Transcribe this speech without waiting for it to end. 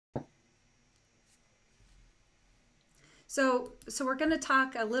So we're going to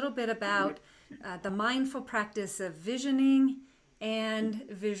talk a little bit about the mindful practice of visioning and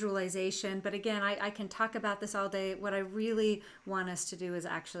visualization. But again, I can talk about this all day. What I really want us to do is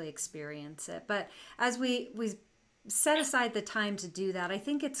actually experience it. But as we set aside the time to do that, I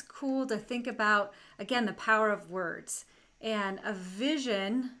think it's cool to think about, again, the power of words. And a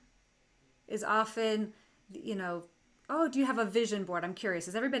vision is often, oh, do you have a vision board? I'm curious.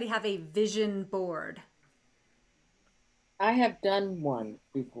 Does everybody have a vision board? I have done one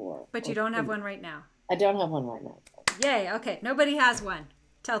before. But you don't have one right now. I don't have one right now. Yay. Okay. Nobody has one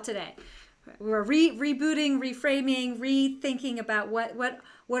till today. We're rebooting, reframing, rethinking about what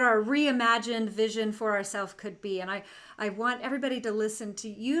our reimagined vision for ourselves could be. And I want everybody to listen to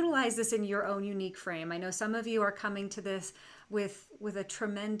utilize this in your own unique frame. I know some of you are coming to this with a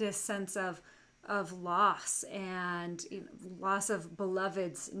tremendous sense of loss and loss of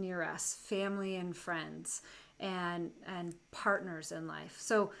beloveds near us, family and friends, and partners in life.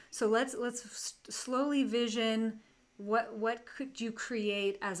 So let's slowly vision what could you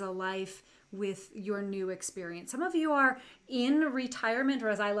create as a life with your new experience. Some of you are in retirement, or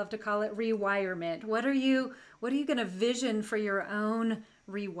as I love to call it, rewirement. What are you going to vision for your own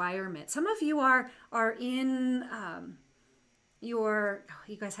rewirement? Some of you are in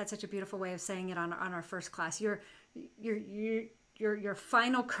you guys had such a beautiful way of saying it on our first class. Your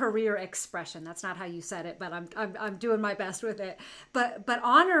final career expression. That's not how you said it, but I'm doing my best with it. But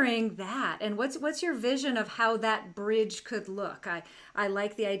honoring that, and what's your vision of how that bridge could look? I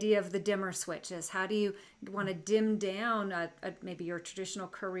like the idea of the dimmer switches. How do you want to dim down maybe your traditional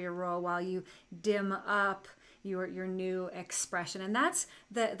career role while you dim up your new expression? And that's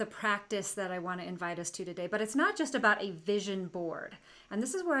the practice that I want to invite us to today. But it's not just about a vision board. And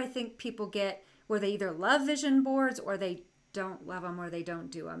this is where I think people get where they either love vision boards or they don't love them or they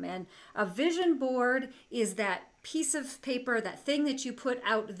don't do them. And a vision board is that piece of paper, that thing that you put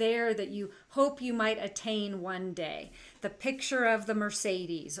out there that you hope you might attain one day. The picture of the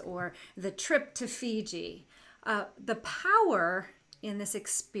Mercedes or the trip to Fiji. The power in this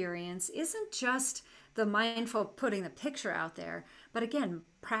experience isn't just the mindful putting the picture out there, but again,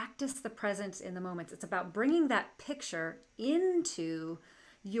 practice the presence in the moment. It's about bringing that picture into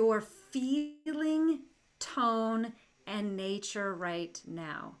your feeling, tone, and nature right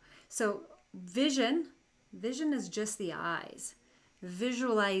now. So vision is just the eyes.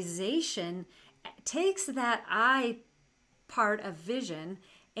 Visualization takes that eye part of vision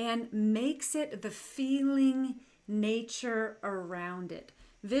and makes it the feeling, nature around it.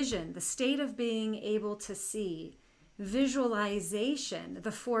 Vision, the state of being able to see. Visualization,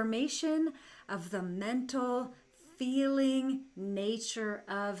 the formation of the mental feeling nature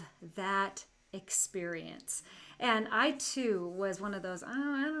of that experience. And I too was one of those, oh,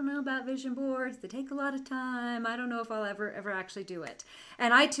 I don't know about vision boards. They take a lot of time. I don't know if I'll ever actually do it.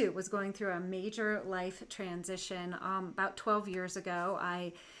 And I too was going through a major life transition about 12 years ago.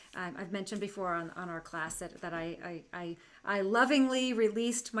 I've mentioned before on our class that I lovingly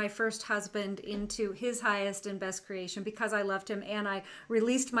released my first husband into his highest and best creation because I loved him, and I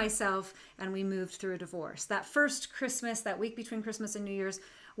released myself, and we moved through a divorce. That first Christmas, that week between Christmas and New Year's,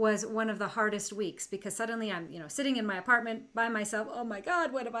 was one of the hardest weeks because suddenly I'm sitting in my apartment by myself. Oh my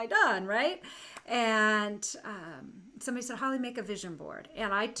God, what have I done, right? And somebody said, Holly, make a vision board.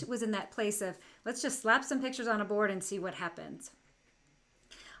 And I was in that place of, let's just slap some pictures on a board and see what happens.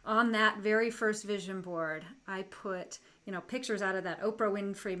 On that very first vision board, I put, pictures out of that Oprah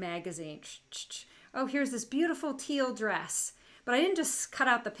Winfrey magazine. Oh, here's this beautiful teal dress. But I didn't just cut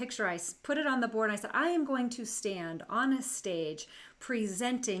out the picture. I put it on the board and I said, I am going to stand on a stage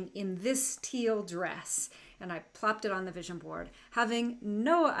presenting in this teal dress. And I plopped it on the vision board, having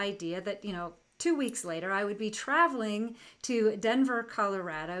no idea that, 2 weeks later, I would be traveling to Denver,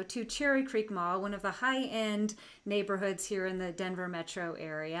 Colorado, to Cherry Creek Mall, one of the high-end neighborhoods here in the Denver metro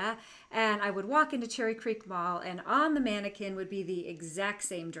area. And I would walk into Cherry Creek Mall, and on the mannequin would be the exact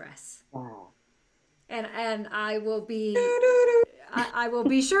same dress. Wow. And I will be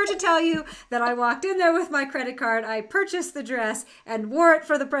sure to tell you that I walked in there with my credit card. I purchased the dress and wore it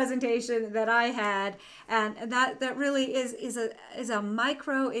for the presentation that I had, and that really is a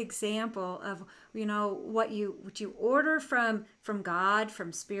micro example of what you order from God,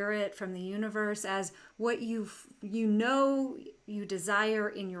 from Spirit, from the universe as what you desire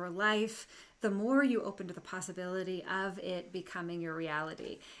in your life. The more you open to the possibility of it becoming your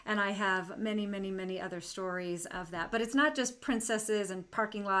reality. And I have many, many, many other stories of that. But it's not just princesses and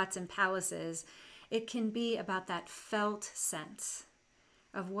parking lots and palaces. It can be about that felt sense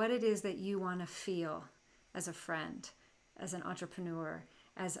of what it is that you want to feel as a friend, as an entrepreneur,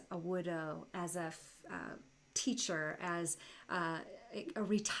 as a widow, as a teacher, as a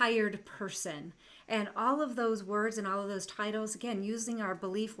retired person. And all of those words and all of those titles, again, using our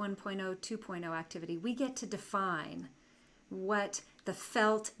Belief 1.0, 2.0 activity, we get to define what the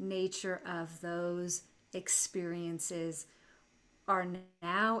felt nature of those experiences are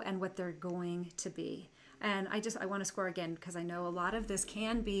now and what they're going to be. And I want to score again because I know a lot of this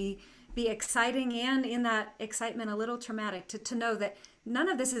can be exciting, and in that excitement a little traumatic to know that none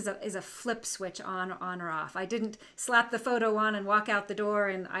of this is a flip switch on or off. I didn't slap the photo on and walk out the door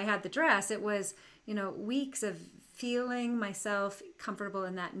and I had the dress. It was, weeks of feeling myself comfortable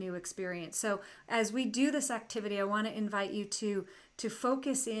in that new experience. So as we do this activity, I want to invite you to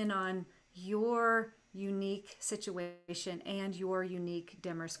focus in on your unique situation and your unique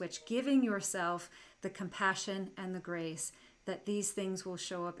dimmer switch, giving yourself the compassion and the grace that these things will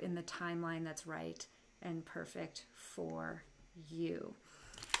show up in the timeline that's right and perfect for you.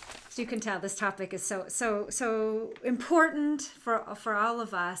 So you can tell this topic is so important for all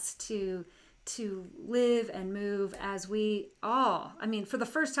of us to live and move as we all, for the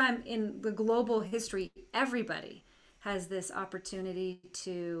first time in the global history, everybody has this opportunity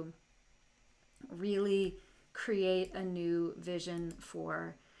to really create a new vision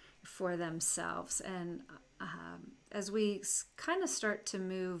for themselves. And as we kind of start to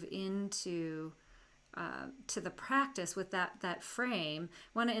move into to the practice with that frame,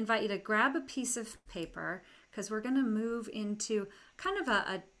 I want to invite you to grab a piece of paper because we're going to move into kind of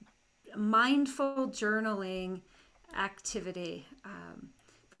a mindful journaling activity.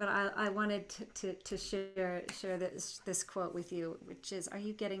 But I wanted to share this quote with you, which is, are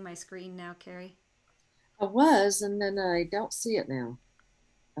you getting my screen now, Carrie? I was, and then I don't see it now.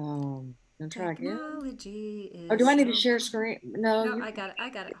 I'll try again. Technology is. Or do I need to share screen? No, No, I got it.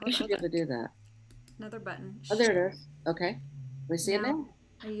 You Hold should be able to do that. Another button. Oh, there it is. Okay. We see it now?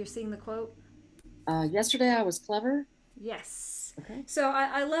 Are you seeing the quote? Yesterday I was clever. Yes. Okay. So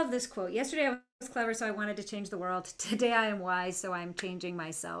I love this quote. Yesterday I was clever, so I wanted to change the world. Today I am wise, so I'm changing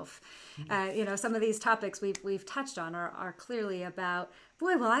myself. Some of these topics we've touched on are clearly about,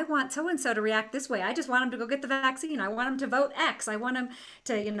 boy, well, I want so-and-so to react this way. I just want them to go get the vaccine. I want them to vote X. I want them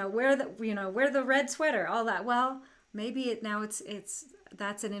to, wear the red sweater, all that. Well, maybe it's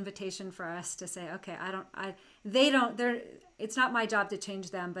that's an invitation for us to say, okay, it's not my job to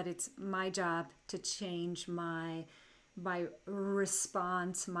change them, but it's my job to change my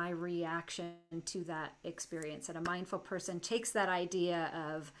response, my reaction to that experience. And a mindful person takes that idea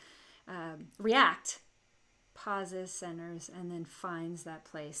of react, pauses, centers, and then finds that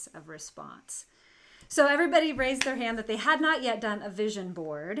place of response. So everybody raised their hand that they had not yet done a vision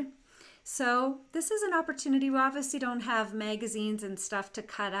board. So this is an opportunity. We obviously don't have magazines and stuff to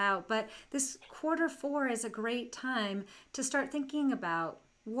cut out, but this Q4 is a great time to start thinking about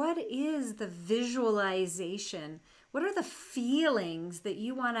what is the visualization. What are the feelings that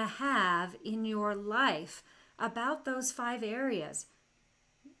you want to have in your life about those 5 areas?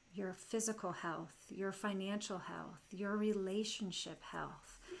 Your physical health, your financial health, your relationship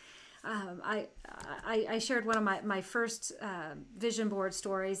health. I shared one of my first vision board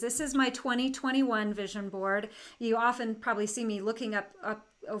stories. This is my 2021 vision board. You often probably see me looking up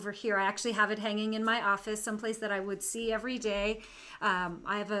over here. I actually have it hanging in my office, someplace that I would see every day.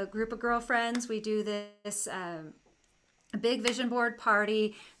 I have a group of girlfriends. We do this a big vision board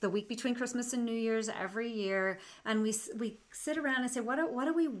party the week between Christmas and New Year's every year, and we sit around and say, what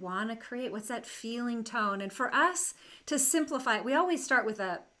do we want to create? What's that feeling tone? And for us to simplify it, we always start with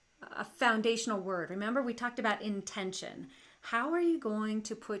a foundational word. Remember, we talked about intention. How are you going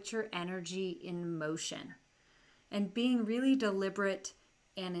to put your energy in motion? And being really deliberate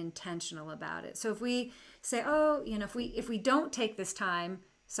and intentional about it. So if we say, if we don't take this time,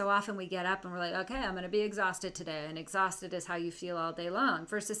 so often we get up and we're like, okay, I'm going to be exhausted today. And exhausted is how you feel all day long.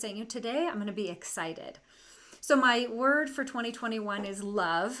 Versus saying, today I'm going to be excited. So my word for 2021 is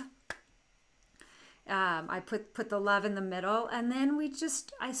love. I put the love in the middle, and then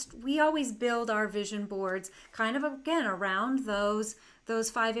we always build our vision boards kind of again around those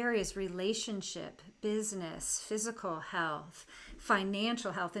 5 areas: relationship, business, physical health,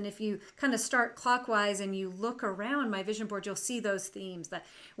 financial health. And if you kind of start clockwise and you look around my vision board, you'll see those themes. That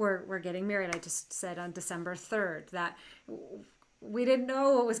we're getting married. I just said on December 3rd that we didn't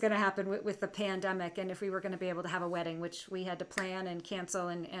know what was going to happen with the pandemic and if we were going to be able to have a wedding, which we had to plan and cancel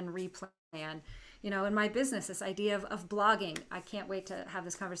and replan. In my business, this idea of blogging, I can't wait to have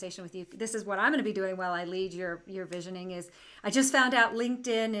this conversation with you. This is what I'm going to be doing while I lead your visioning. Is I just found out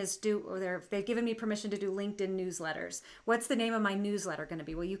LinkedIn they've given me permission to do LinkedIn newsletters. What's the name of my newsletter going to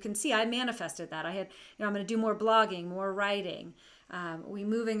be? Well, you can see I manifested that. I'm going to do more blogging, more writing. we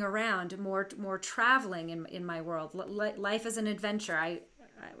moving around, more traveling in my world. Life is an adventure.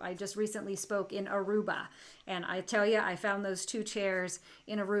 I just recently spoke in Aruba, and I tell you, I found those 2 chairs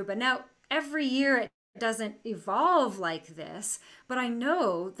in Aruba. Now, every year it doesn't evolve like this, but I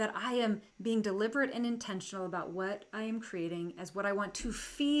know that I am being deliberate and intentional about what I am creating as what I want to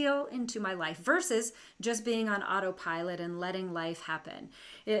feel into my life versus just being on autopilot and letting life happen.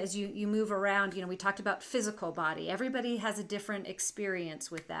 As you move around, we talked about physical body. Everybody has a different experience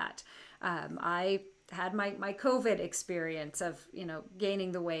with that. I had my COVID experience of,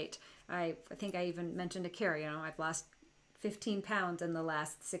 gaining the weight. I think I even mentioned to Carrie, I've lost 15 pounds in the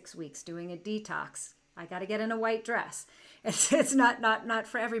last 6 weeks doing a detox. I got to get in a white dress. It's not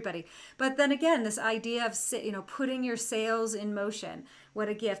for everybody. But then again, this idea of, putting your sails in motion. What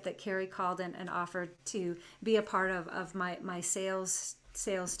a gift that Carrie called and offered to be a part of my sales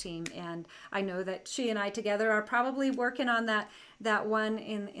team. And I know that she and I together are probably working on that one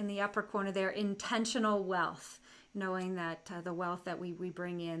in the upper corner there, intentional wealth, knowing that the wealth that we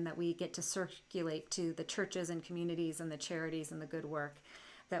bring in, that we get to circulate to the churches and communities and the charities and the good work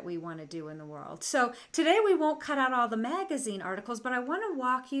that we want to do in the world. So today we won't cut out all the magazine articles, but I want to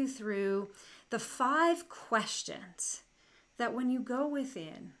walk you through the 5 questions that when you go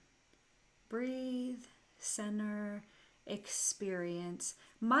within, breathe, center, experience,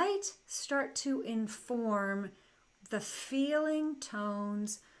 might start to inform the feeling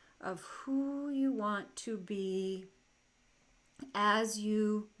tones of who you want to be as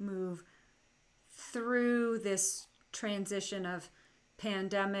you move through this transition of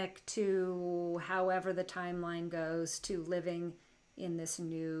pandemic to however the timeline goes to living in this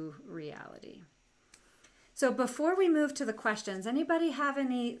new reality. So before we move to the questions, anybody have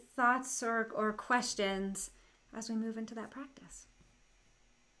any thoughts or questions as we move into that practice?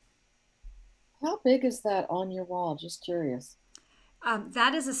 How big is that on your wall? Just curious.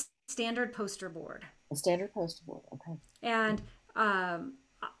 That is a standard poster board. A standard poster board. Okay. And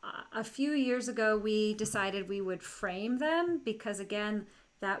a few years ago, we decided we would frame them because, again,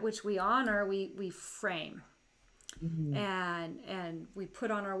 that which we honor, we frame. Mm-hmm. And we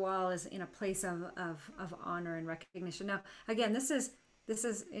put on our wall as in a place of honor and recognition. Now, again, this is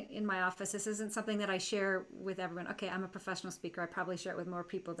in my office. This isn't something that I share with everyone. Okay, I'm a professional speaker. I probably share it with more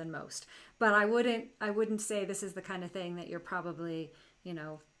people than most. But I wouldn't say this is the kind of thing that you're probably,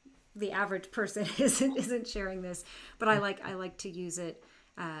 the average person isn't sharing this. But I like to use it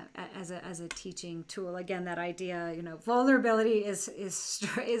as a teaching tool. Again, that idea, vulnerability is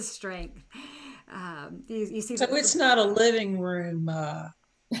strength. You see. So it's not a living room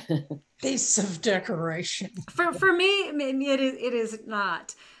piece of decoration. For me, it is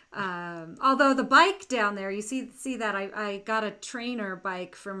not. Although the bike down there, you see that I got a trainer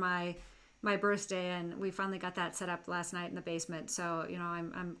bike for my birthday, and we finally got that set up last night in the basement. So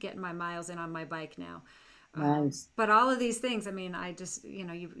I'm getting my miles in on my bike now. Nice. But all of these things, I just,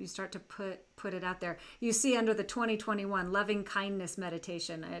 you start to put it out there. You see under the 2021 loving kindness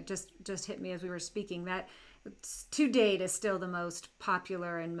meditation, it just hit me as we were speaking, that to date is still the most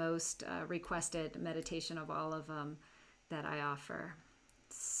popular and most requested meditation of all of them that I offer.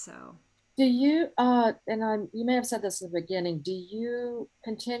 So do you, you may have said this in the beginning, do you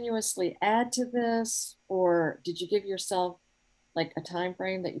continuously add to this, or did you give yourself like a time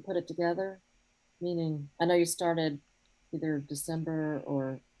frame that you put it together? Meaning, I know you started either December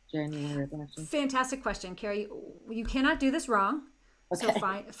or January of last year. Fantastic question, Carrie. You cannot do this wrong. Okay.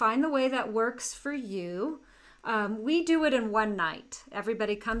 So find the way that works for you. We do it in one night.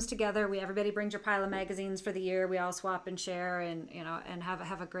 Everybody comes together. Everybody brings your pile of magazines for the year. We all swap and share, and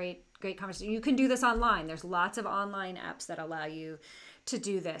have a great conversation. You can do this online. There's lots of online apps that allow you to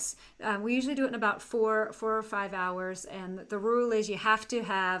do this. We usually do it in about 4 or 5 hours, and the rule is you have to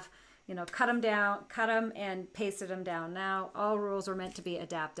have cut them and pasted them down. Now, all rules are meant to be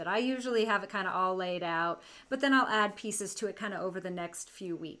adapted. I usually have it kind of all laid out, but then I'll add pieces to it kind of over the next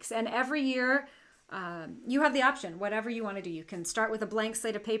few weeks. And every year, you have the option, whatever you want to do. You can start with a blank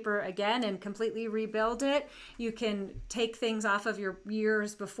slate of paper again and completely rebuild it. You can take things off of your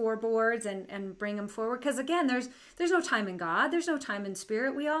years before boards and bring them forward. Because again, there's no time in God. There's no time in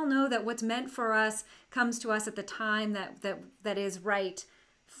spirit. We all know that what's meant for us comes to us at the time that is right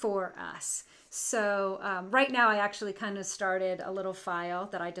for us. So right now I actually kind of started a little file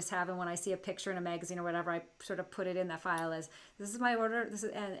that I just have, and when I see a picture in a magazine or whatever, I sort of put it in that file as this is my order,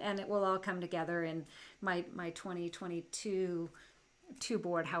 and it will all come together in my 2022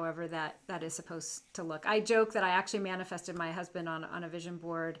 board, however that is supposed to look. I joke that I actually manifested my husband on a vision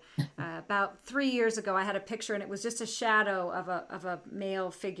board about 3 years ago. I had a picture and it was just a shadow of a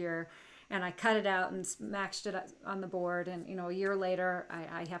male figure. and I cut it out and matched it on the board. And a year later,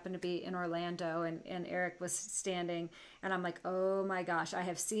 I happened to be in Orlando, and Eric was standing, and I'm like, oh my gosh, I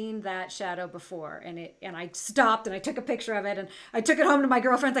have seen that shadow before. And I stopped and I took a picture of it, and I took it home to my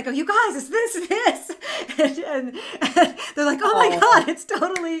girlfriends. I go, you guys, it's this. And they're like, oh my God, it's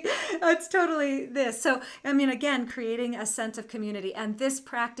totally this. So, I mean, again, creating a sense of community. And this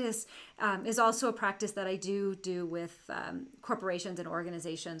practice is also a practice that I do with corporations and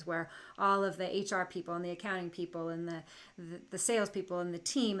organizations, where all of the HR people and the accounting people and the sales people and the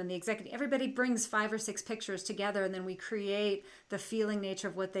team and the executive, everybody brings 5 or 6 pictures together, and then we create the feeling nature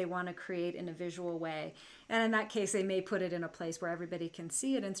of what they want to create in a visual way. And in that case, they may put it in a place where everybody can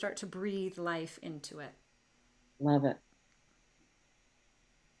see it and start to breathe life into it. Love it.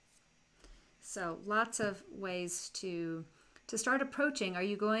 So lots of ways to start approaching. Are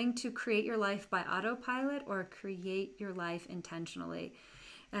you going to create your life by autopilot or create your life intentionally?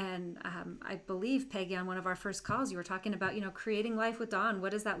 And I believe, Peggy, on one of our first calls, you were talking about, creating life with Dawn.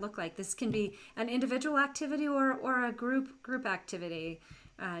 What does that look like? This can be an individual activity or a group activity,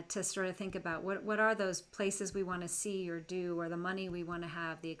 to sort of think about what are those places we want to see or do, or the money we want to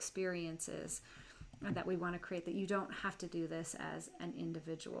have, the experiences that we want to create, that you don't have to do this as an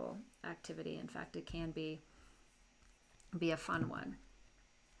individual activity. In fact, it can be a fun one.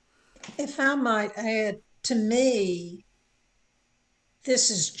 If I might add, to me,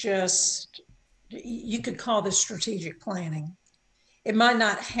 this is just, you could call this strategic planning. It might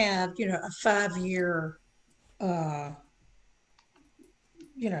not have, a 5-year,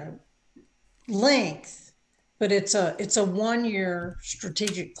 length, but it's a 1-year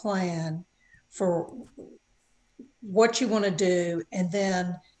strategic plan for what you want to do. And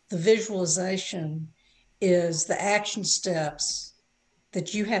then the visualization is the action steps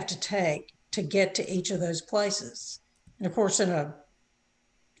that you have to take to get to each of those places. And of course, in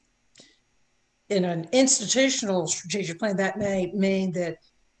an institutional strategic plan, that may mean that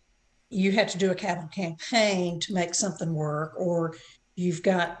you have to do a capital campaign to make something work, or you've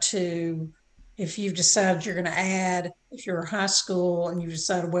got to, if you've decided you're going to add, if you're a high school and you've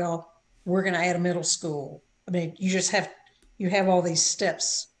decided, well, we're going to add a middle school. I mean, you have all these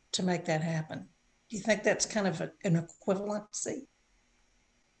steps to make that happen. Do you think that's kind of an equivalency?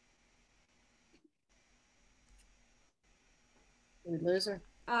 Did we lose her?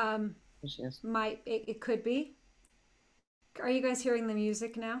 It could be. Are you guys hearing the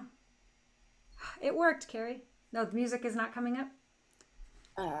music now? It worked, Carrie. No, the music is not coming up.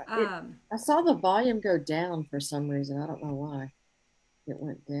 I saw the volume go down for some reason. I don't know why it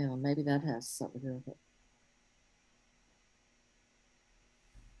went down. Maybe that has something to do with it.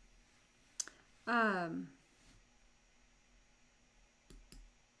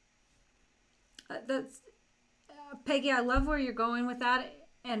 That's Peggy, I love where you're going with that,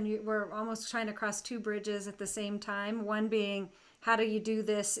 and we're almost trying to cross 2 bridges at the same time. One being, how do you do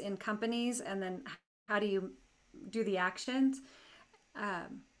this in companies, and then how do you do the actions?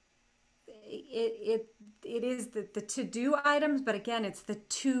 It is the to-do items, but again, it's the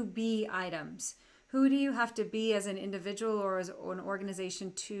to-be items. Who do you have to be as an individual or as an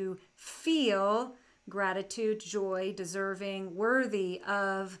organization to feel gratitude, joy, deserving, worthy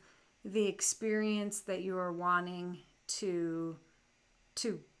of the experience that you are wanting to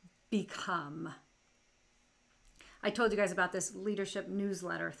become? I told you guys about this leadership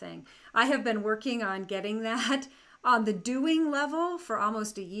newsletter thing. I have been working on getting that on the doing level for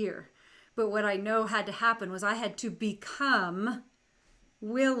almost a year. But what I know had to happen was I had to become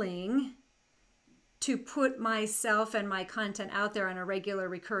willing to put myself and my content out there on a regular,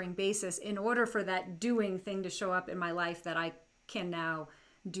 recurring basis in order for that doing thing to show up in my life, that I can now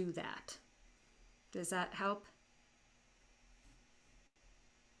do that. Does that help?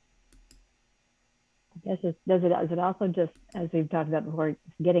 I guess does it also, just as we've talked about before,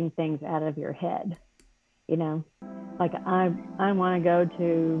 getting things out of your head? Like I want to go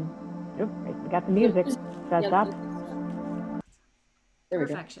to. Oops, we got the music. That's up.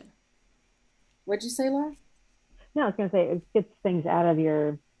 Perfection. What'd you say, Laura? No, I was going to say it gets things out of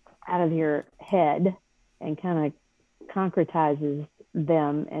your head and kind of concretizes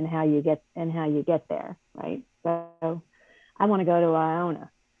them and how you get there, right? So I want to go to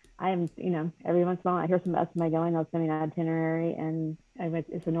Iona. I am, every once in a while I hear somebody going, I'll send me an itinerary, and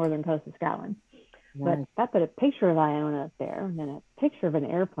it's the northern coast of Scotland. Right. But if I put a picture of Iona up there, and then a picture of an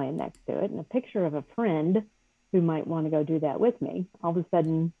airplane next to it, and a picture of a friend who might want to go do that with me, all of a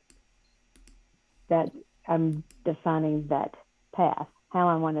sudden that I'm defining that path, how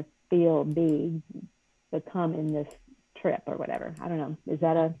I want to feel, become in this trip or whatever. I don't know. Is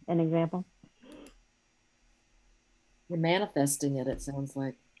that an example? You're manifesting it, it sounds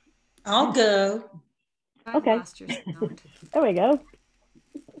like. I'll go. I Okay. lost your sound. There we go.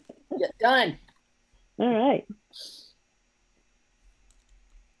 Get done. All right.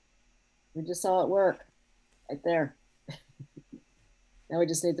 We just saw it work right there. Now we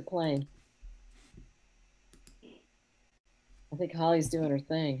just need the plane. I think Holly's doing her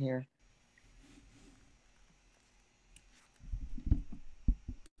thing here.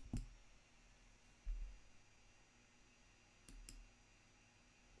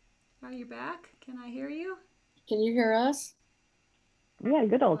 Are you back? Can I hear you? Can you hear us? Yeah,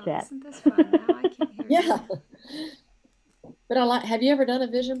 good old Well, chat. isn't this fun? Now I can't hear Yeah. you. But I like, have you ever done a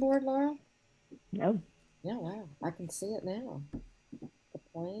vision board, Laura? No. Yeah, wow. I can see it now. The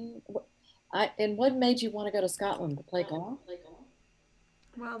plane. And what made you want to go to Scotland to play golf?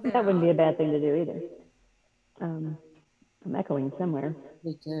 Well, That wouldn't be a bad thing to do either. I'm echoing somewhere.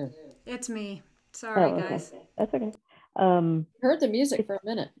 Me too. It's me. Sorry, Oh, okay. guys. That's okay. Heard the music for a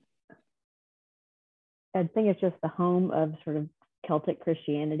minute. I think it's just the home of sort of Celtic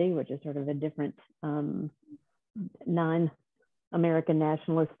Christianity, which is sort of a different non-American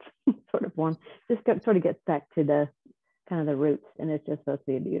nationalist sort of form. Just sort of gets back to the kind of the roots, and it's just supposed to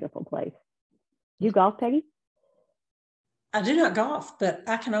be a beautiful place. You golf, Peggy? I do not golf, but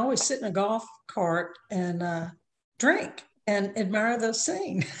I can always sit in a golf cart and drink and admire the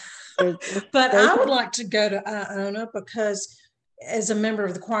scene. But I would like to go to Iona because as a member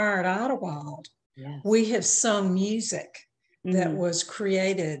of the choir at Idlewild, Yes. we have sung music that was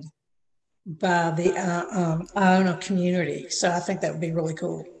created by the Iona community. So I think that would be really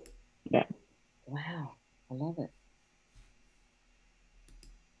cool. Yeah. Wow. I love it.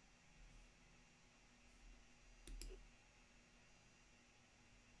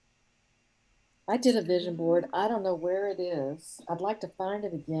 I did a vision board. I don't know where it is. I'd like to find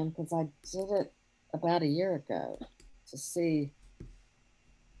it again because I did it about a year ago to see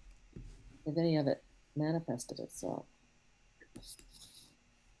if any of it manifested itself.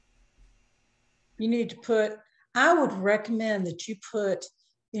 You need to put, I would recommend that you put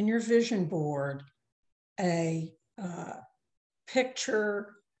in your vision board a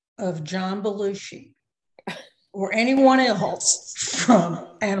picture of John Belushi or anyone else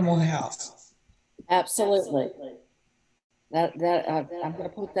from Animal House. Absolutely. I'm going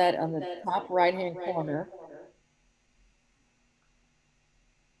to put that on the top right-hand corner.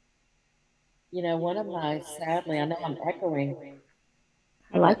 You know, one of my, sadly, I know I'm echoing.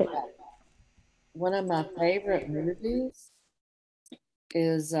 I like it. One of my favorite movies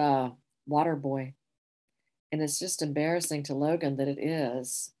is Waterboy. And it's just embarrassing to Logan that it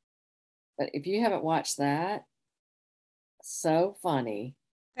is. But if you haven't watched that, so funny.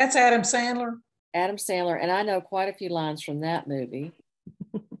 That's Adam Sandler. Adam Sandler, and I know quite a few lines from that movie.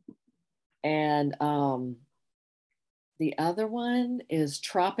 And the other one is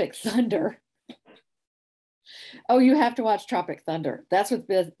Tropic Thunder. Oh, you have to watch Tropic Thunder. That's with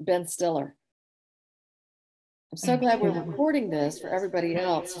Ben Stiller. I'm so glad we're recording this for everybody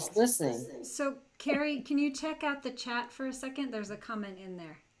else who's listening. So, Carrie, can you check out the chat for a second? There's a comment in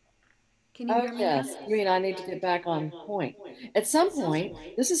there. Can you hear me? Yes. You mean I need to get back on point. At some point,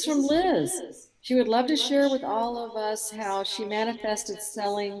 this is from Liz. She would love to share with all of us how she manifested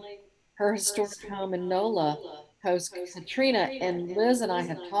selling her historic home in NOLA post Katrina. And Liz and I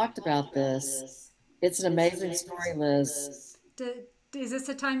have talked about this. It's an amazing story, Liz. Is this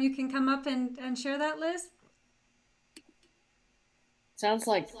a time you can come up and share that, Liz? Sounds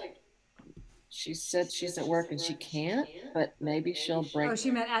like she said she's at work and she can't, but maybe she'll break. Oh,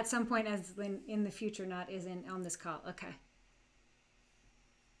 she meant at some point as in the future, not as in on this call. Okay.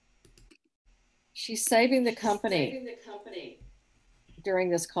 She's saving the company during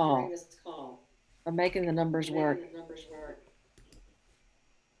this call by making the numbers work.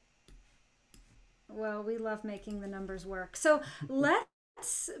 Well, we love making the numbers work. So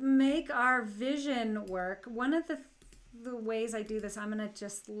let's make our vision work. One of the ways I do this, I'm going to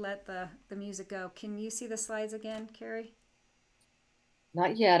just let the music go. Can you see the slides again, Carrie?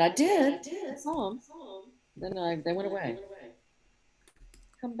 Not yet. I did. I saw them. Then they went away.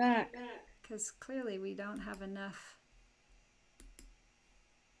 Come back. Because clearly we don't have enough.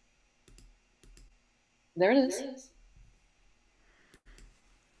 There it is.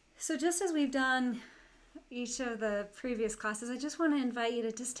 So just as we've done each of the previous classes, I just want to invite you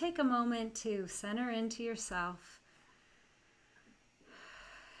to just take a moment to center into yourself.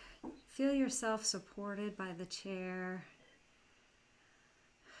 Feel yourself supported by the chair.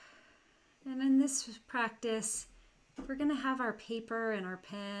 And in this practice, we're going to have our paper and our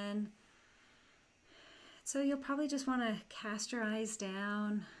pen. So you'll probably just want to cast your eyes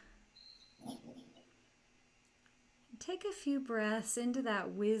down. take a few breaths into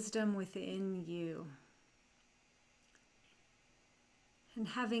that wisdom within you. And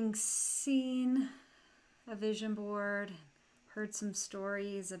having seen a vision board, heard some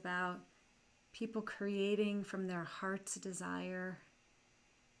stories about people creating from their heart's desire,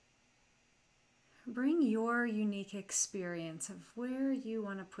 bring your unique experience of where you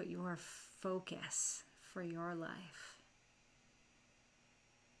want to put your focus for your life.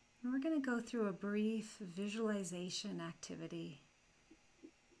 And we're going to go through a brief visualization activity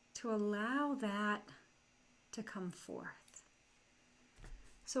to allow that to come forth.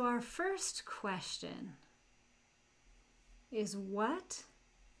 So our first question is, what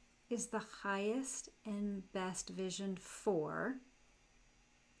is the highest and best vision for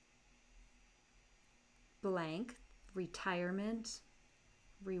blank, retirement,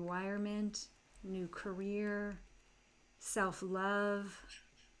 rewirement, new career, self-love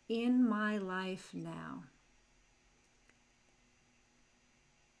in my life now?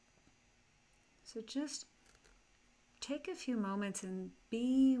 So just take a few moments and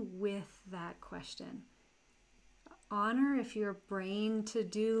be with that question. Honor if your brain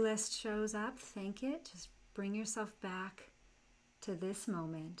to-do list shows up, thank it. Just bring yourself back to this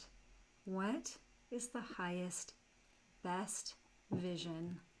moment. What is the highest, best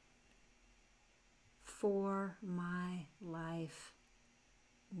vision for my life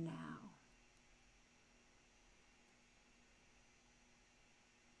now?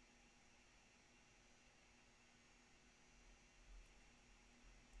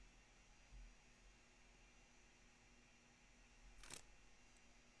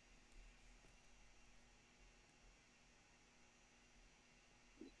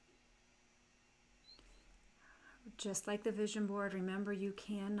 Just like the vision board, remember you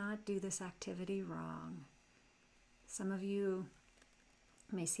cannot do this activity wrong. Some of you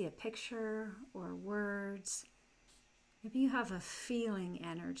may see a picture or words. Maybe you have a feeling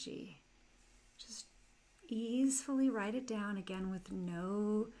energy. Just easily write it down, again with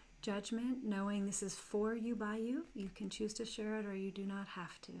no judgment, knowing this is for you, by you. You can choose to share it or you do not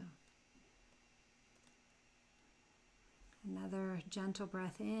have to. Another gentle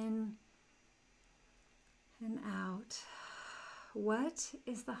breath in and out. What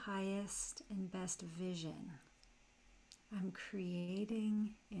is the highest and best vision I'm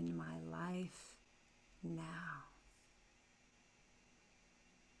creating in my life now?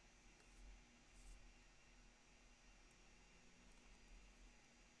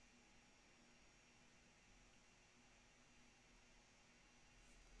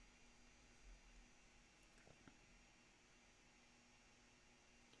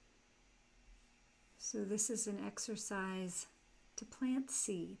 So this is an exercise to plant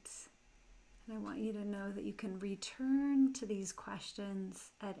seeds. And I want you to know that you can return to these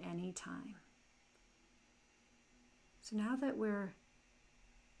questions at any time. So now that we're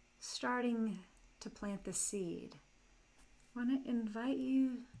starting to plant the seed, I want to invite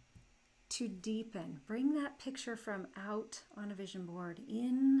you to deepen. Bring that picture from out on a vision board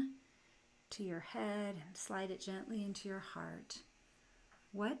in to your head and slide it gently into your heart.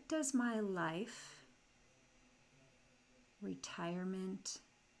 What does my life, retirement,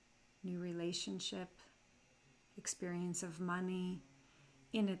 new relationship, experience of money,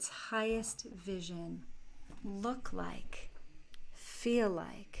 in its highest vision, look like, feel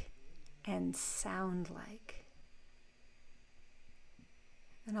like, and sound like?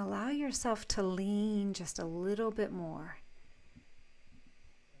 And allow yourself to lean just a little bit more.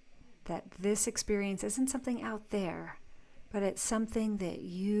 That this experience isn't something out there, but it's something that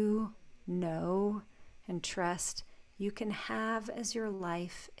you know and trust you can have as your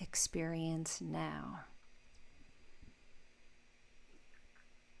life experience now.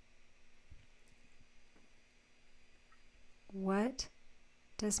 What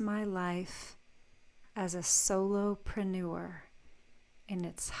does my life as a solopreneur in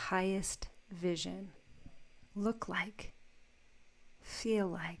its highest vision look like, feel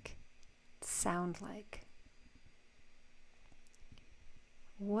like, sound like?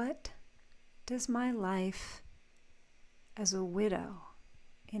 What does my life as a widow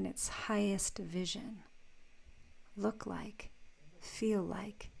in its highest vision look like, feel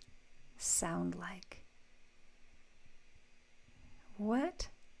like, sound like? What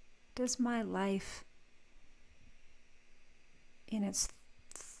does my life in its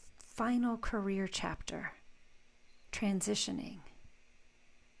final career chapter, transitioning,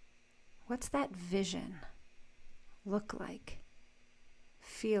 what's that vision look like,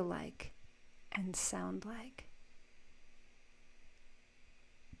 feel like, and sound like?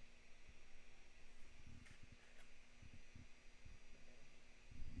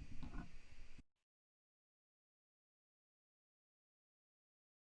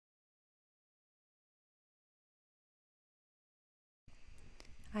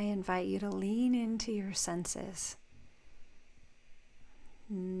 I invite you to lean into your senses.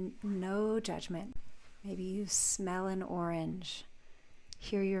 No judgment. Maybe you smell an orange,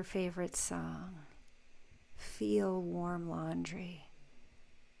 hear your favorite song, feel warm laundry.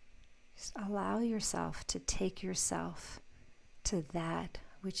 Just allow yourself to take yourself to that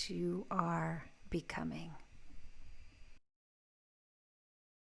which you are becoming.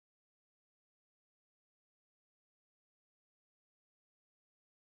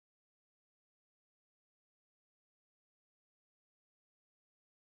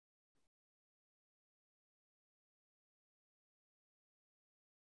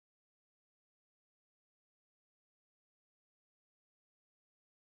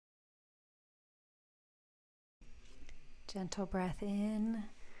 Gentle breath in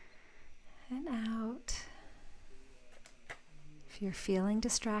and out. If you're feeling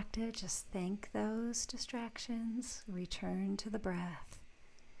distracted, just thank those distractions. Return to the breath.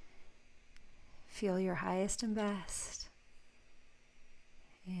 Feel your highest and best.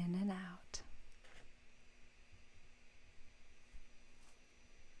 In and out.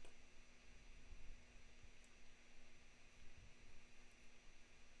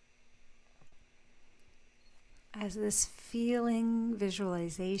 As this feeling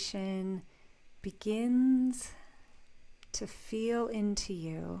visualization begins to feel into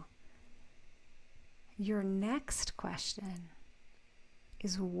you, your next question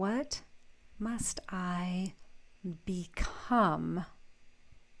is, what must I become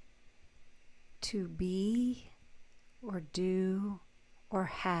to be or do or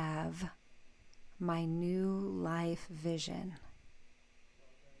have my new life vision?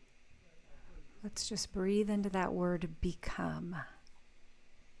 Let's just breathe into that word, become.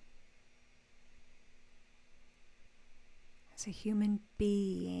 As a human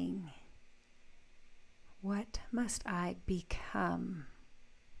being, what must I become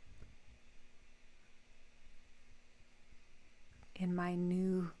in my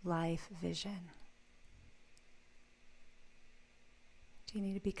new life vision? Do you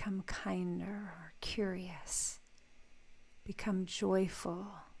need to become kinder or curious? Become joyful?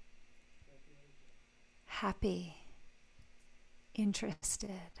 Happy, interested,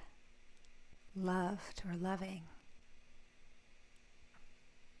 loved, or loving?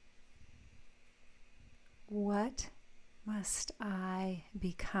 What must I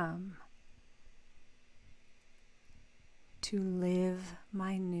become to live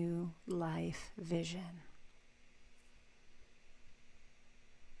my new life vision?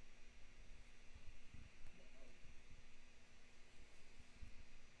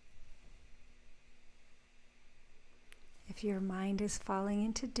 If your mind is falling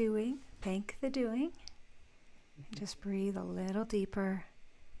into doing, thank the doing. And just breathe a little deeper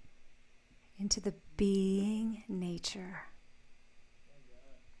into the being nature.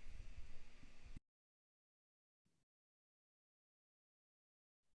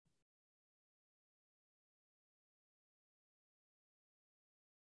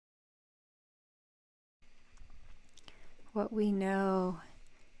 What we know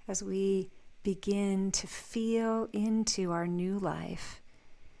as we begin to feel into our new life,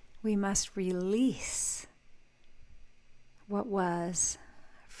 we must release what was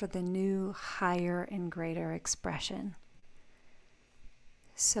for the new, higher, and greater expression.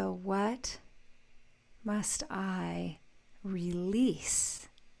 So what must I release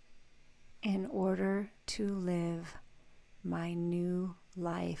in order to live my new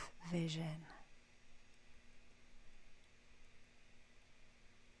life vision?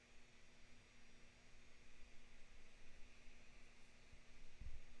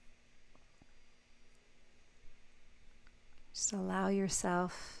 Just allow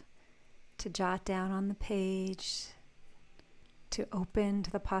yourself to jot down on the page, to open to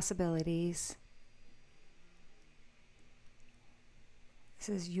the possibilities. This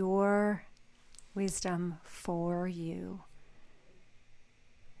is your wisdom for you.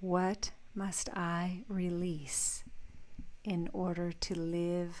 What must I release in order to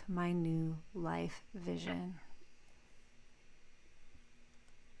live my new life vision?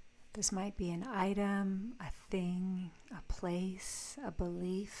 This might be an item, a thing, a place, a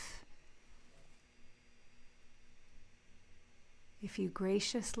belief. If you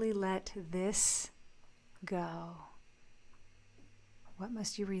graciously let this go, what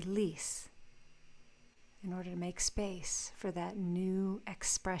must you release in order to make space for that new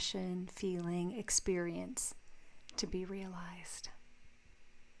expression, feeling, experience to be realized?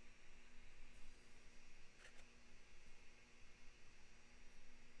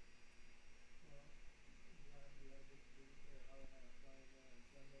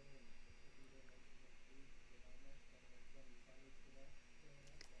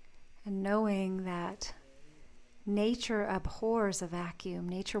 And knowing that nature abhors a vacuum.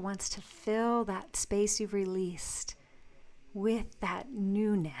 Nature wants to fill that space you've released with that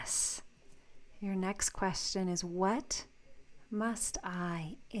newness. Your next question is, what must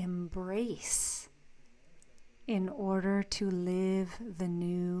I embrace in order to live the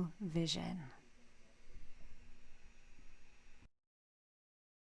new vision?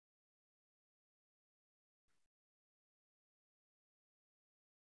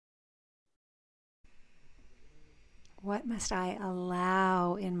 What must I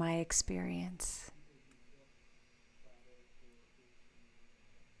allow in my experience?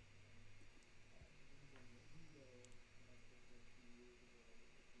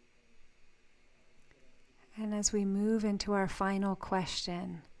 And as we move into our final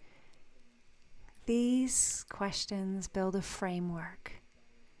question, these questions build a framework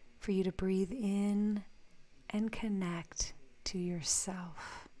for you to breathe in and connect to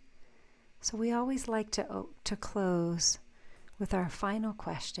yourself. So we always like to close with our final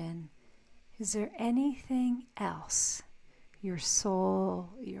question. Is there anything else your soul,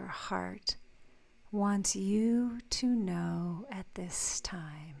 your heart wants you to know at this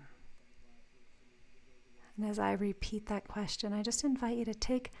time? And as I repeat that question, I just invite you to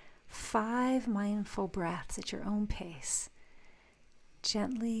take 5 mindful breaths at your own pace,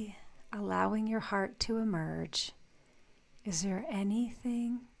 gently allowing your heart to emerge. Is there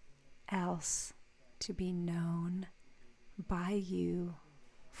anything else to be known by you,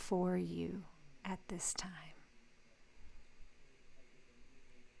 for you at this time?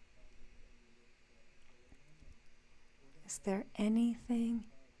 Is there anything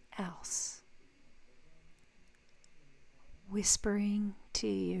else whispering to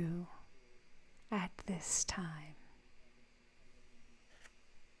you at this time?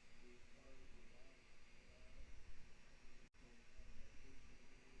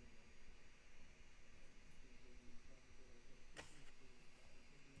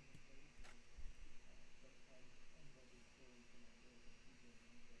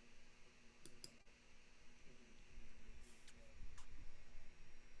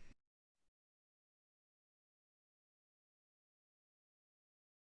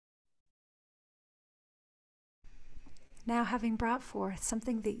 Now, having brought forth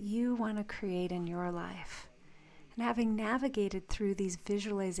something that you want to create in your life, and having navigated through these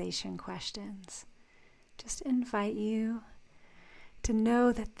visualization questions, just invite you to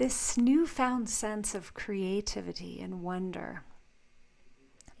know that this newfound sense of creativity and wonder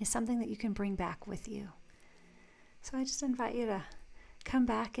is something that you can bring back with you. So I just invite you to come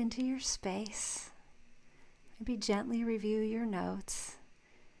back into your space, maybe gently review your notes,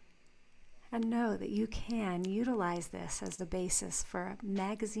 and know that you can utilize this as the basis for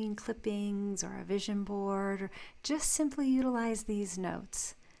magazine clippings or a vision board, or just simply utilize these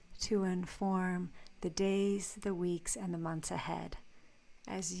notes to inform the days, the weeks, and the months ahead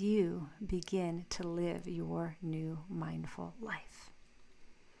as you begin to live your new mindful life.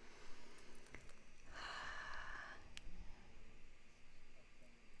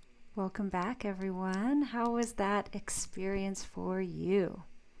 Welcome back, everyone. How was that experience for you?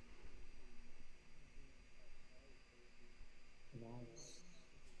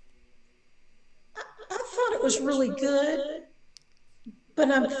 I thought it was really good, but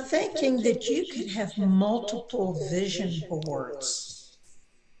I'm thinking that you could have multiple vision boards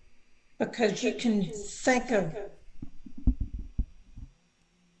because you can think of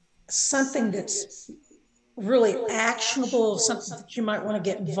something that's really actionable, something that you might want to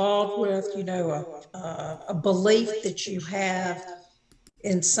get involved with, a belief that you have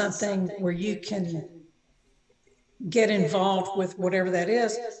in something where you can get involved with whatever that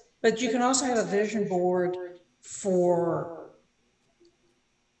is. But you can also have a vision board for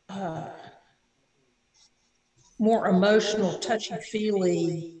more emotional,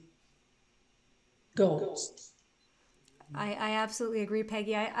 touchy-feely goals. I absolutely agree,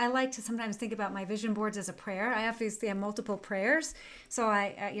 Peggy. I like to sometimes think about my vision boards as a prayer. I obviously have multiple prayers, so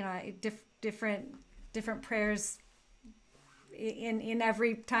different prayers in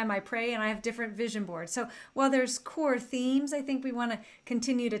every time I pray, and I have different vision boards. So while there's core themes, I think we want to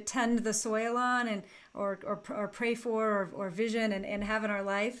continue to tend the soil on and or pray for or vision and have in our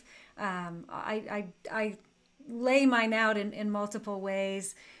life. I lay mine out in multiple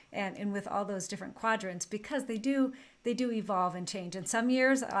ways and with all those different quadrants, because they do evolve and change. And some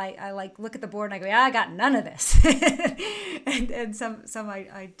years I like look at the board and I go, yeah, I got none of this. and some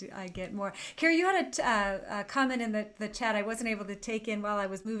I get more. Carrie, you had a comment in the chat I wasn't able to take in while I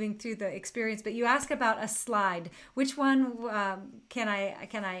was moving through the experience, but you asked about a slide. Which one can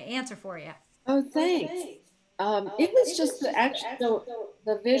I answer for you? Oh, thanks. It was just the actual,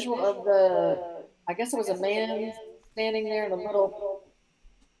 the visual of I guess it was a man standing there and a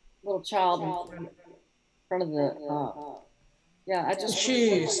little child in front of yeah, I The just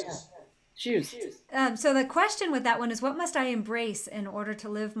really shoes. shoes. So the question with that one is, what must I embrace in order to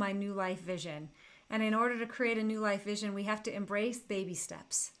live my new life vision? And in order to create a new life vision, we have to embrace baby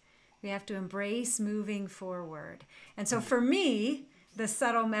steps. We have to embrace moving forward. And so for me, the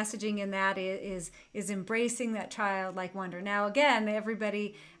subtle messaging in that is embracing that childlike wonder. Now, again,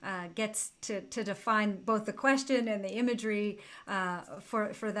 everybody gets to define both the question and the imagery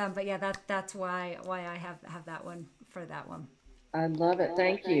for them. But yeah, that's why I have that one for that one. I love it.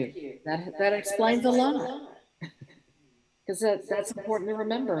 Thank you. That explains a lot because that's important to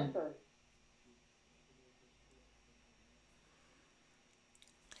remember.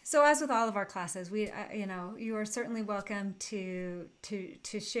 So as with all of our classes, we, you are certainly welcome to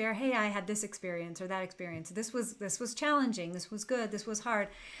share. Hey, I had this experience or that experience. This was challenging. This was good. This was hard.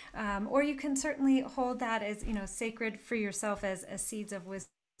 Or you can certainly hold that as sacred for yourself as seeds of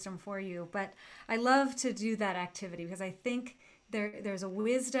wisdom for you. But I love to do that activity because I think there's a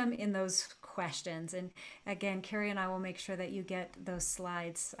wisdom in those questions. And again, Carrie and I will make sure that you get those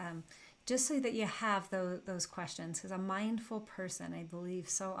slides. Just so that you have those questions, because a mindful person, I believe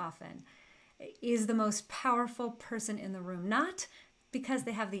so often, is the most powerful person in the room, not because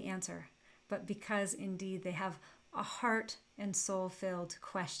they have the answer, but because indeed they have a heart and soul filled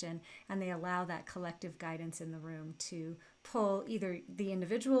question, and they allow that collective guidance in the room to pull either the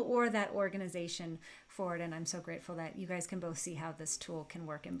individual or that organization forward. And I'm so grateful that you guys can both see how this tool can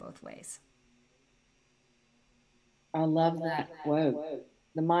work in both ways. I love that quote.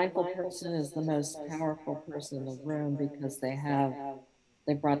 The mindful person is the most powerful person in the room because they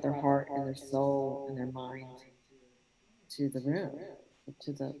brought their heart and their soul and their mind to the room,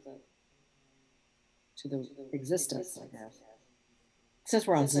 to the existence, I guess. Since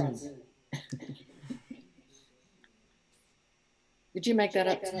we're on Zoom. Did you make that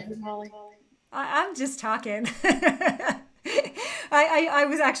up too, Molly? I'm just talking. I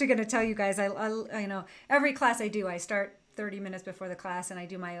was actually going to tell you guys, I know every class I do, I start 30 minutes before the class and I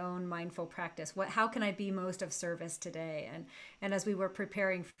do my own mindful practice. How can I be most of service today? And as we were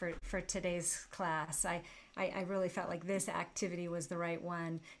preparing for today's class, I really felt like this activity was the right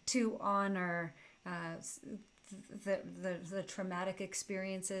one to honor the traumatic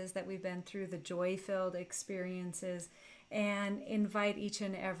experiences that we've been through, the joy-filled experiences, and invite each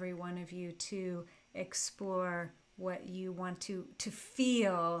and every one of you to explore what you want to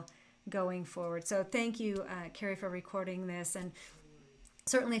feel going forward. So thank you, Carrie, for recording this. And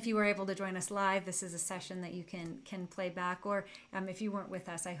certainly if you were able to join us live, this is a session that you can play back. Or if you weren't with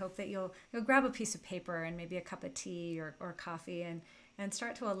us, I hope that you'll grab a piece of paper and maybe a cup of tea or coffee and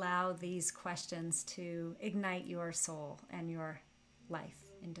start to allow these questions to ignite your soul and your life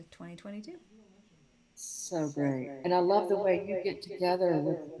into 2022. So great. And I love the way you get together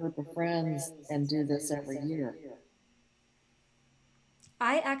with a group of friends and do this every year.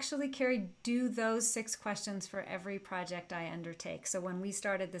 I actually, Carrie, do those 6 questions for every project I undertake. So when we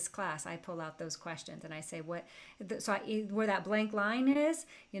started this class, I pull out those questions and I say, where that blank line is,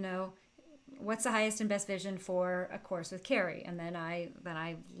 what's the highest and best vision for a course with Carrie? And then I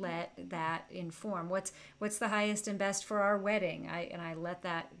let that inform what's the highest and best for our wedding. I let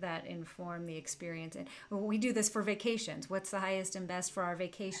that inform the experience. And we do this for vacations. What's the highest and best for our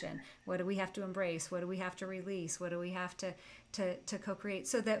vacation? What do we have to embrace? What do we have to release? What do we have to co-create,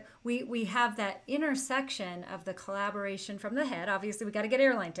 so that we have that intersection of the collaboration from the head. Obviously, we got to get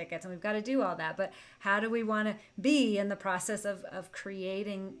airline tickets and we've got to do all that, but how do we want to be in the process of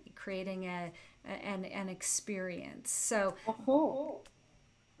creating an experience? So cool.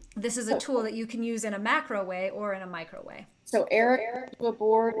 This is a tool that you can use in a macro way or in a micro way. So Eric would do a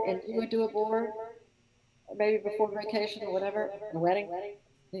board and you would do a board, maybe before vacation or whatever, the wedding.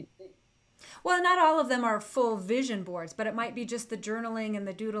 Well, not all of them are full vision boards, but it might be just the journaling and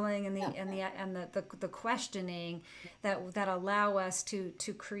the doodling and the questioning that allow us to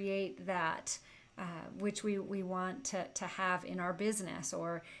create that, which we want to have in our business.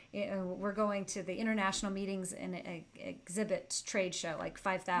 Or we're going to the international meetings and exhibit trade show, like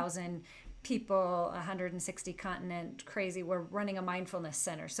 5,000 people, 160 continent, crazy. We're running a mindfulness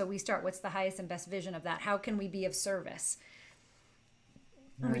center. So we start, what's the highest and best vision of that? How can we be of service?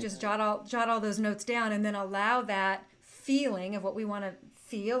 And we just jot all those notes down and then allow that feeling of what we want to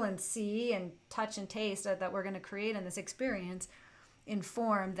feel and see and touch and taste that we're going to create in this experience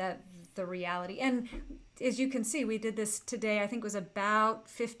inform the reality. And as you can see, we did this today. I think it was about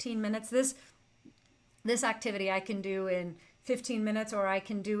 15 minutes. This activity I can do in 15 minutes, or I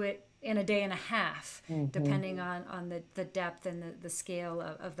can do it in a day and a half, Mhm. depending on the depth and the scale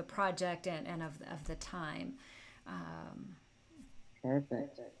of the project and of the time.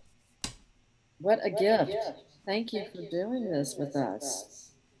 Perfect. What a gift. Thank you for doing this with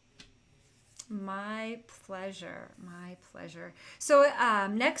us. My pleasure. My pleasure. So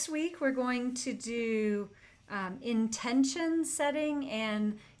next week we're going to do intention setting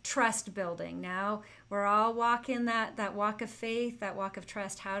and trust building. Now we're all walking that walk of faith, that walk of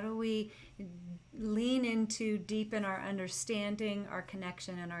trust. How do we lean into deepen our understanding, our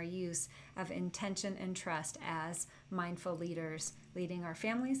connection, and our use of intention and trust as mindful leaders, leading our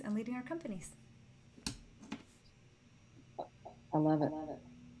families and leading our companies? I love it.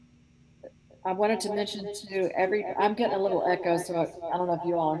 I wanted to mention too, I'm getting a little echo, so I don't know if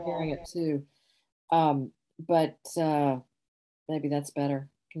you all are hearing it too. But maybe that's better.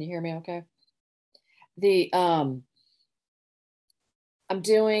 Can you hear me okay? The I'm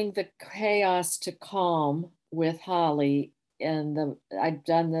doing the chaos to calm with Holly, and I've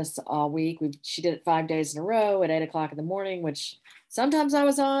done this all week. She did it 5 days in a row at 8 o'clock in the morning, which sometimes I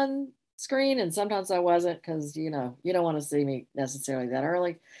was on screen and sometimes I wasn't, because you don't want to see me necessarily that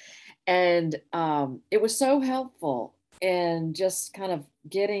early. And it was so helpful in just kind of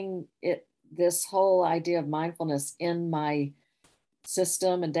getting this whole idea of mindfulness in my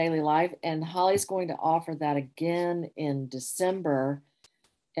system and daily life. And Holly's going to offer that again in December.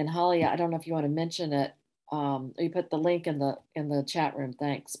 And Holly, I don't know if you want to mention it. You put the link in the chat room.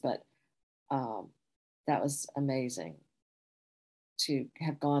 Thanks, but that was amazing to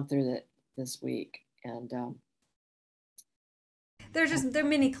have gone through it this week. And they're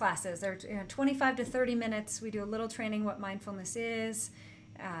mini classes. They're 25 to 30 minutes. We do a little training what mindfulness is.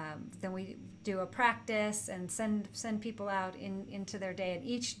 Then we do a practice and send people out into their day. And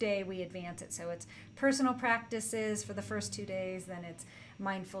each day we advance it. So it's personal practices for the first 2 days. Then it's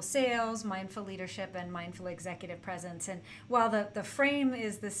mindful sales, mindful leadership, and mindful executive presence. And while the frame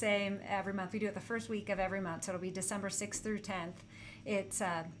is the same every month, we do it the first week of every month. So it'll be December 6th through 10th.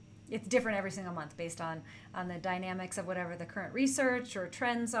 It's different every single month based on the dynamics of whatever the current research or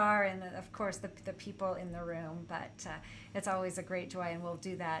trends are, and of course the people in the room. But it's always a great joy, and we'll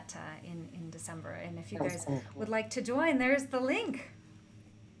do that in December. And if you guys would like to join, there's the link.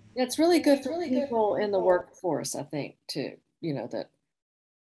 Yeah, it's really good for people in the workforce, I think, too, that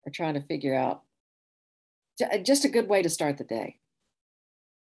are trying to figure out just a good way to start the day.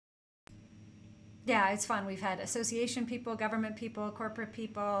 Yeah, it's fun. We've had association people, government people, corporate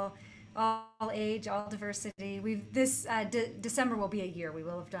people, all age, all diversity. This December will be a year. We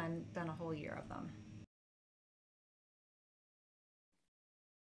will have done a whole year of them.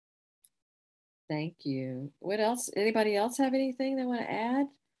 Thank you. What else? Anybody else have anything they want to add?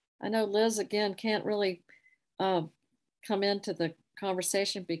 I know Liz again can't really come into the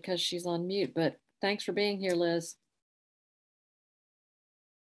conversation because she's on mute, but thanks for being here, Liz.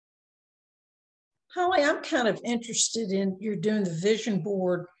 Holly, I'm kind of interested in you're doing the vision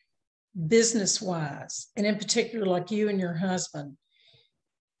board business wise, and in particular, like you and your husband.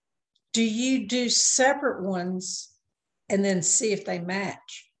 Do you do separate ones and then see if they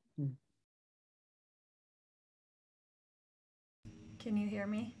match? Can you hear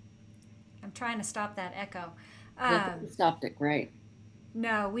me? I'm trying to stop that echo. You stopped it. Great.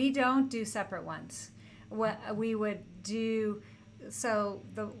 No, we don't do separate ones. What we would do,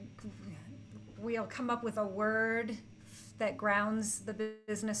 we'll come up with a word that grounds the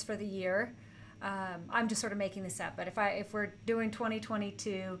business for the year. I'm just sort of making this up, but if we're doing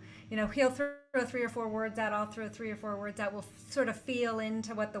 2022, he'll throw 3 or 4 words out, I'll throw 3 or 4 words out. We'll sort of feel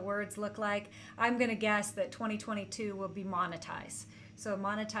into what the words look like. I'm going to guess that 2022 will be monetize. So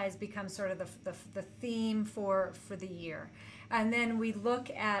monetize becomes sort of the theme for the year. And then we look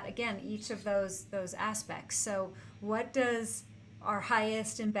at, again, each of those aspects. So what does our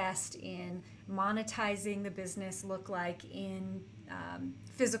highest and best in monetizing the business look like in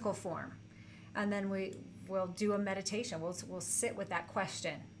physical form? And then we'll do a meditation. We'll sit with that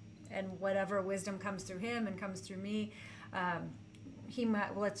question, and whatever wisdom comes through him and comes through me, he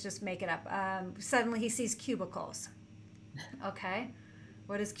might. Let's just make it up. Suddenly he sees cubicles. Okay,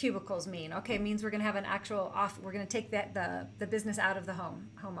 what does cubicles mean? Okay, it means we're going to have an actual we're going to take the business out of the home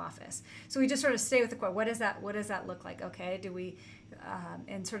office. So we just sort of stay with the question. What does that look like? Okay, do we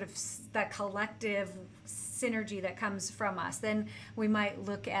and sort of that collective synergy that comes from us. Then we might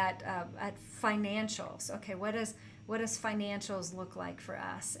look at financials. Okay, what does financials look like for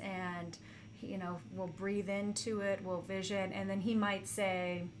us? And we'll breathe into it, we'll vision, and then he might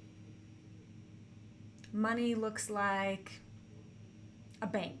say, money looks like a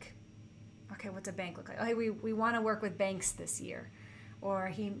bank. Okay, what's a bank look like? Okay, we want to work with banks this year.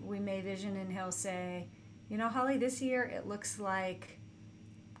 Or we may vision and he'll say, you know, Holly, this year it looks like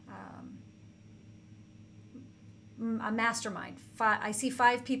a mastermind. I see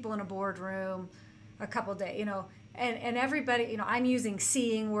 5 people in a boardroom a couple days, you know, and everybody, you know, I'm using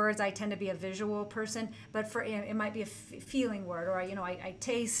seeing words. I tend to be a visual person, but for it might be a feeling word, or you know, I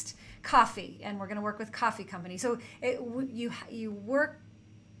taste coffee, and we're going to work with coffee company. So you work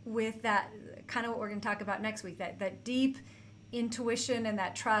with that, kind of what we're going to talk about next week, that deep intuition and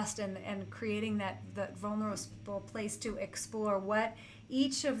that trust, and creating that vulnerable place to explore what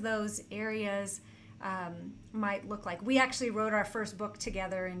each of those areas might look like. We actually wrote our first book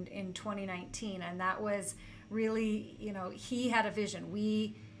together in 2019, and that was really, you know, he had a vision.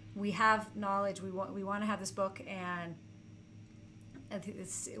 We have knowledge. We want to have this book, and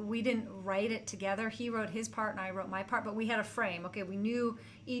we didn't write it together. He wrote his part and I wrote my part, but we had a frame. Okay, we knew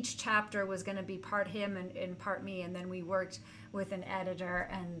each chapter was going to be part him and part me, and then we worked with an editor,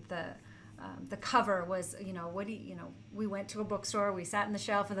 and the cover was, you know, we went to a bookstore, we sat in the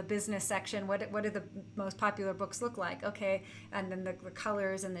shelf of the business section. What do the most popular books look like? Okay, and then the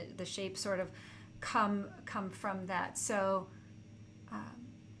colors and the shapes sort of come from that. So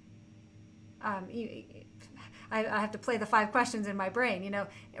I have to play the 5 questions in my brain. You know,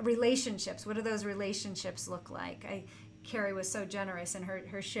 relationships. What do those relationships look like? Carrie was so generous in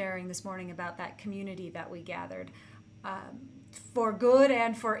her sharing this morning about that community that we gathered. For good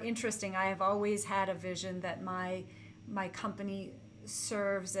and for interesting, I have always had a vision that my company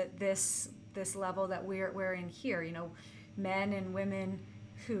serves at this level that we're in here. You know, men and women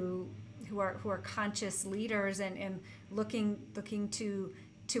who are conscious leaders and looking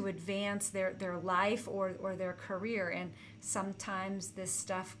to advance their life or their career. And sometimes this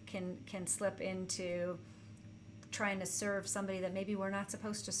stuff can slip into trying to serve somebody that maybe we're not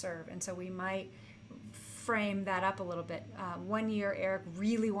supposed to serve, and so we might frame that up a little bit. One year Eric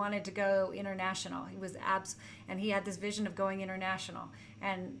really wanted to go international. He was and he had this vision of going international.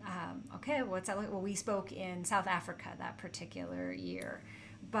 And okay, what's that like? Well, we spoke in South Africa that particular year.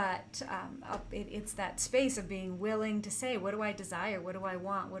 But it's that space of being willing to say, what do I desire? What do I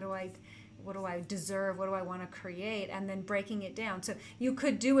want? What do I deserve? What do I want to create? And then breaking it down. So you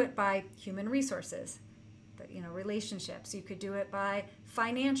could do it by human resources, you know, relationships. You could do it by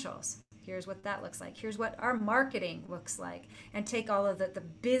financials. Here's what that looks like. Here's what our marketing looks like. And take all of the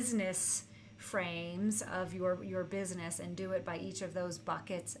business frames of your business and do it by each of those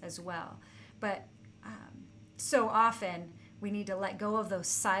buckets as well. But so often we need to let go of those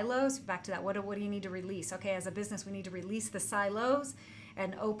silos. Back to that, what do you need to release? Okay, as a business, we need to release the silos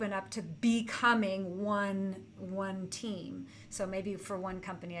and open up to becoming one team. So maybe for one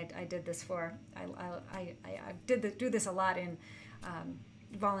company, I did this for, I do this a lot in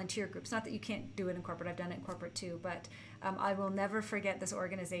volunteer groups. Not that you can't do it in corporate, I've done it in corporate too, but I will never forget this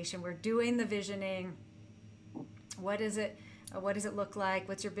organization. We're doing the visioning. What does it look like?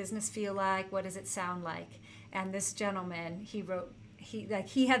 What's your business feel like? What does it sound like? And this gentleman,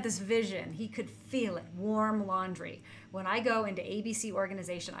 he had this vision. He could feel it. Warm laundry. When I go into ABC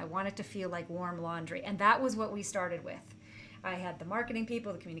organization, I want it to feel like warm laundry. And that was what we started with. I had the marketing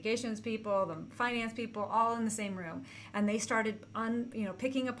people, the communications people, the finance people, all in the same room. And they started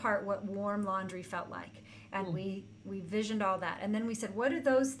picking apart what warm laundry felt like. And we visioned all that. And then we said, what are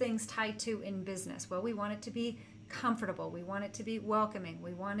those things tied to in business? Well, we want it to be comfortable. We want it to be welcoming.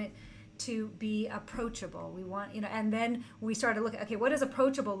 We want it to be approachable. We want, and then we started looking, okay, what does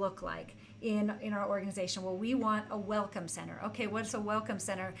approachable look like in our organization? Well, we want a welcome center. Okay, what's a welcome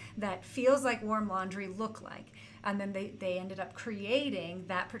center that feels like warm laundry look like? And then they ended up creating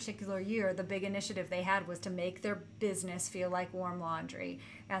that particular year. The big initiative they had was to make their business feel like warm laundry.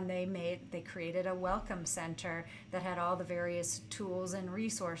 And they created a welcome center that had all the various tools and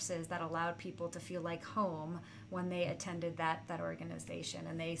resources that allowed people to feel like home when they attended that organization.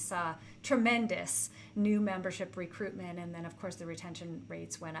 And they saw tremendous new membership recruitment. And then, of course, the retention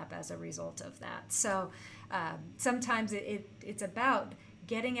rates went up as a result of that. So sometimes it's about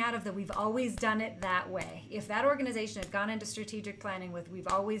getting out of we've always done it that way. If that organization had gone into strategic planning with we've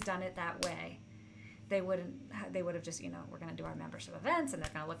always done it that way, they would have just, we're going to do our membership events and they're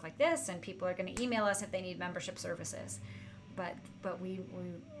going to look like this and people are going to email us if they need membership services. But we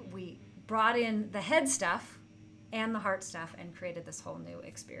brought in the head stuff and the heart stuff and created this whole new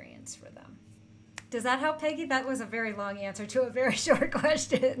experience for them. Does that help, Peggy? That was a very long answer to a very short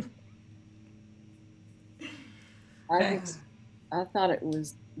question. I thought it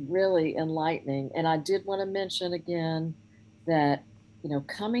was really enlightening. And I did want to mention again that,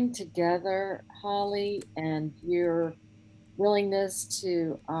 coming together, Holly, and your willingness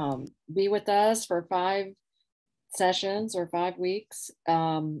to be with us for sessions or 5 weeks.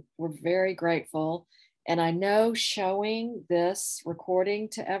 We're very grateful. And I know showing this recording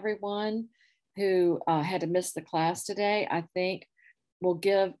to everyone who had to miss the class today, I think will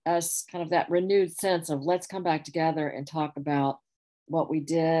give us kind of that renewed sense of let's come back together and talk about what we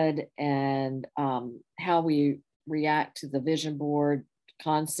did and how we react to the vision board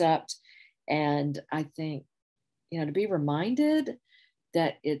concept. And I think, to be reminded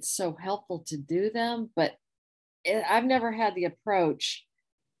that it's so helpful to do them, but I've never had the approach.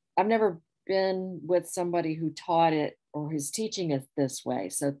 I've never been with somebody who taught it or who's teaching it this way.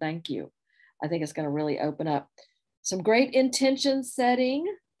 So thank you. I think it's going to really open up some great intention setting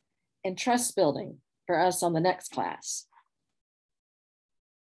and trust building for us on the next class.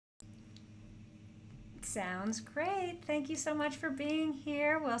 Sounds great. Thank you so much for being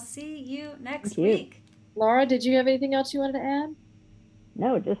here. We'll see you next Thank you. week. Laura, did you have anything else you wanted to add?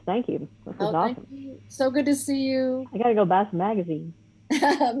 No, just thank you. This was awesome. Thank you. So good to see you. I got to go buy some magazines.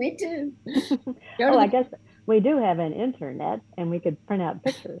 Me too. Oh, I guess we do have an internet and we could print out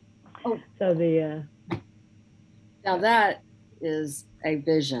pictures. Oh. So the now that is a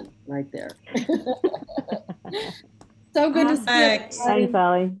vision right there. So good to see you. Thanks. Thanks,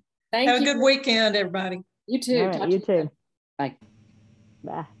 Sally. Thank you. Have a good weekend, everybody. You too. All right, you too. Bye.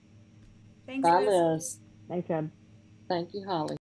 Bye. Thanks, Bye, Liz. Liz. Thanks, Rob. Thank you, Holly.